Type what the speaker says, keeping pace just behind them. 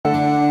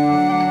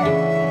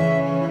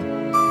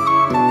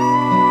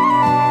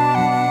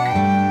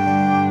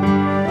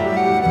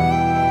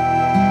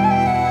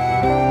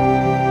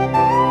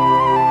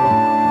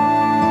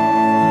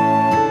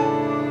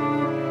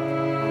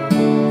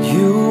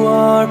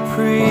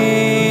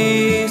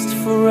priest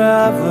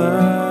forever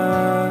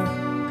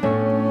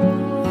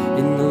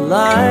in the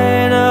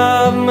line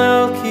of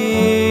Melchizedek,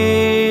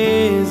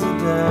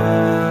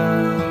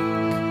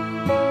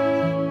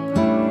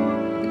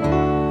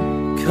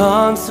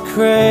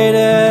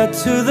 consecrated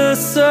to the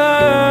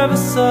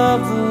service of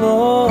the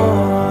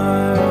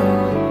Lord,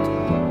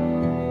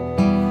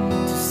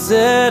 to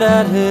sit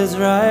at His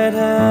right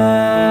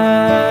hand.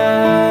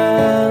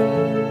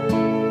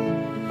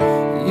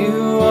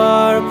 You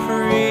are a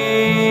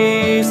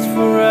priest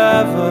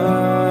forever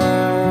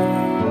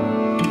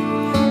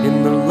in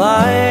the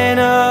line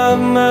of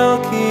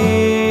Melchizedek,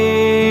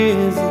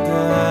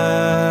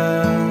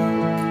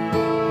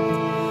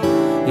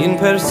 in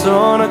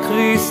persona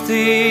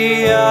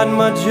Christi ad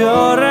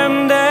majorem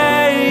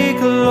Dei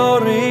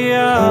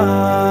gloria,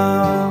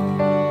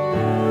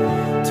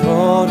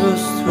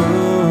 totus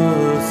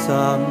tuus,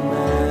 amen.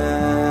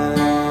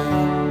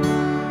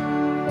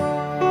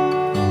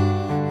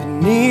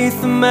 Beneath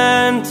the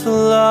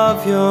mantle of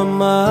your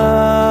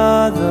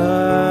mother,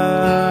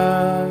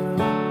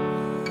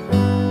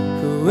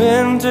 who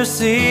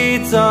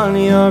intercedes on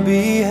your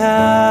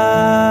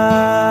behalf,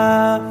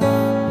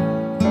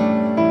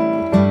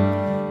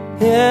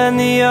 in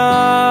the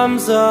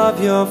arms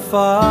of your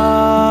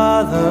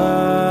Father,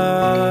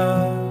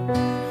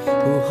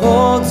 who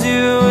holds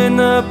you in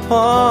the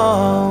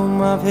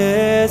palm of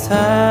His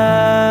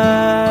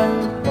hand.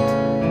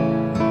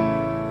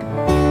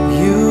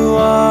 You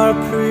are a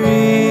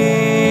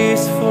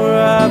priest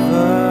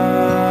forever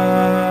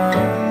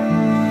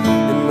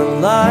in the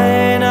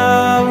line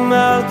of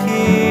Melchizedek,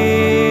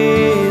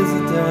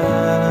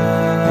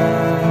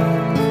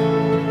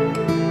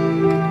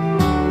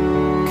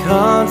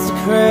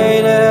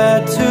 consecrated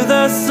to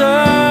the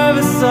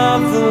service of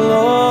the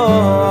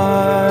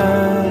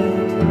Lord,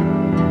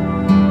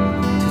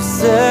 to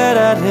sit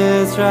at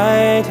His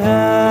right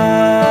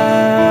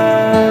hand.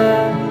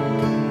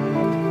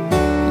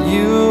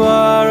 You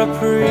are a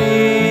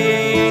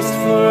priest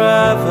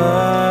forever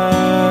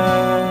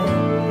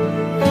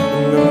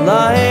in the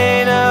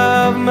line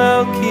of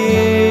Melchizedek,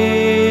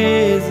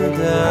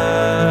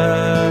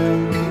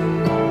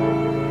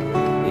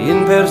 in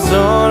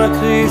persona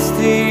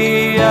Christi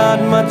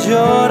ad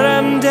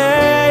majorem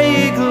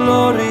Dei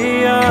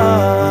gloria,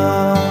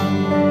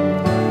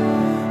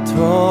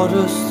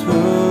 totus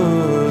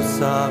tuus,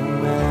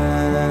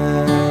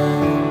 amen.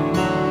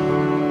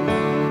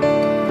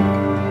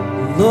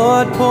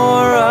 Lord,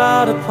 pour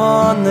out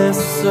upon this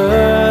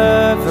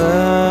servant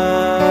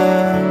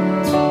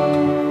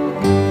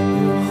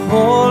your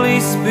Holy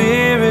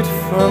Spirit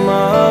from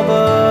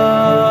above,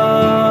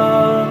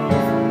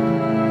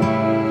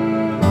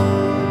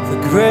 the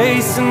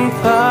grace and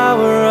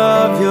power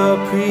of your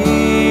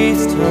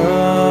priesthood,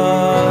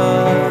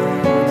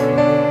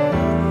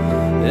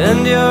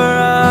 and your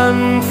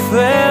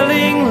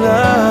unfailing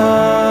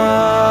love.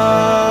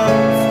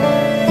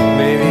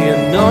 May the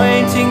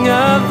anointing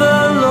of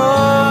the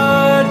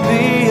Lord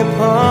be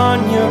upon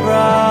your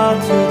brow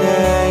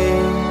today.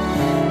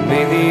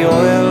 May the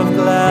oil of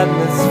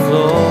gladness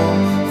flow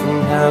from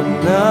heaven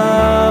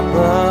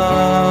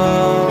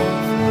above,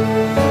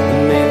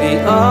 and may the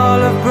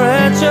olive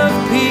branch of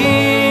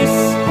peace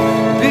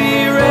be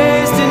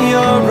raised in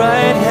your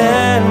right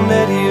hand,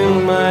 that you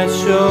might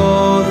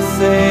show the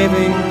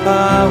saving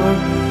power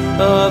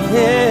of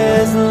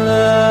His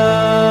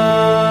love.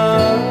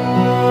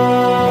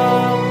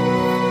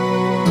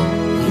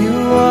 You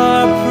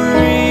are a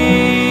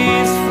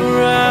priest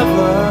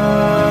forever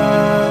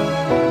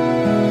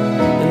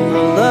in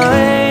the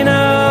line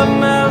of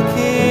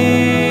Melchizedek,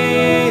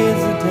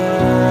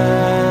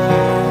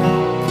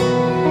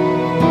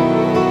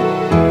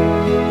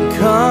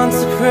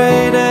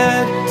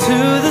 consecrated to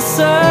the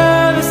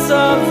service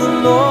of the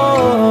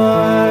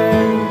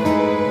Lord,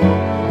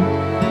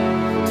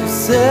 to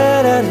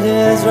sit at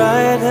His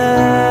right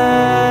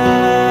hand.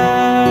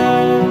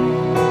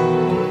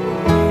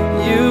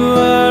 You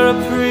are a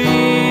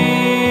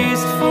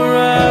priest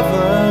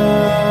forever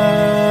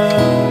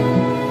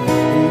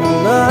in the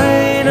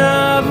line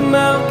of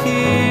Melchizedek,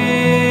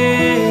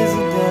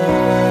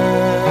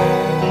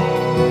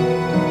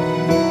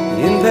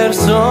 in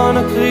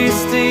persona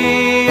Christi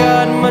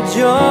ad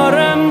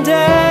majorem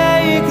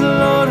Dei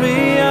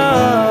gloria,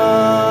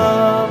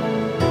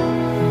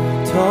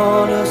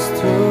 totus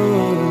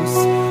tuus,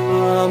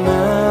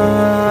 amen.